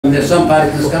mean, there's some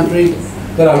parties in this country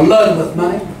that are loaded with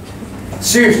money,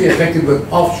 seriously affected with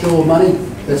offshore money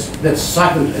that's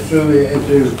siphoned through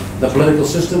into the political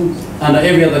system under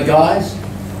every other guise.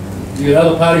 You have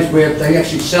other parties where they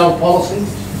actually sell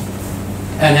policies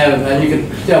and you can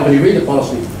tell when you read the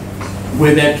policy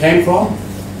where that came from.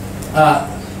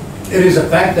 It is a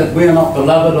fact that we are not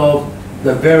beloved of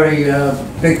the very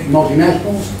big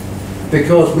multinationals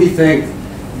because we think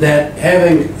that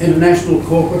having international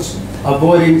corporates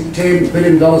avoiding $10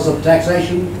 billion of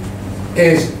taxation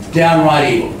is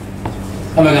downright evil.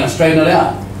 And we're going to straighten it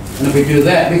out. And if we do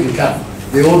that, we can cut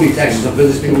the ordinary taxes of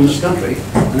business people in this country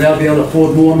and they'll be able to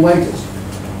afford more in wages.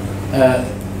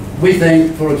 We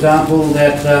think, for example,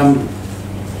 that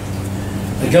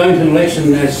going to an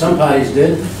election, as some parties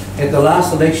did, at the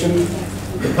last election,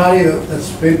 the party that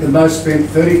spent the most spent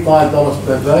 $35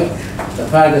 per vote. The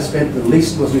party that spent the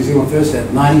least was New Zealand First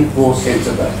at 94 cents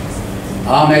a vote.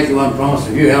 I'll make you one promise,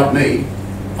 if you help me,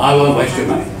 I won't waste your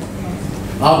money.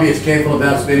 I'll be as careful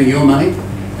about spending your money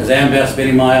as I am about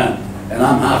spending my own. And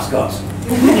I'm half Scots.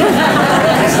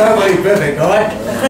 It's nobody perfect, all right?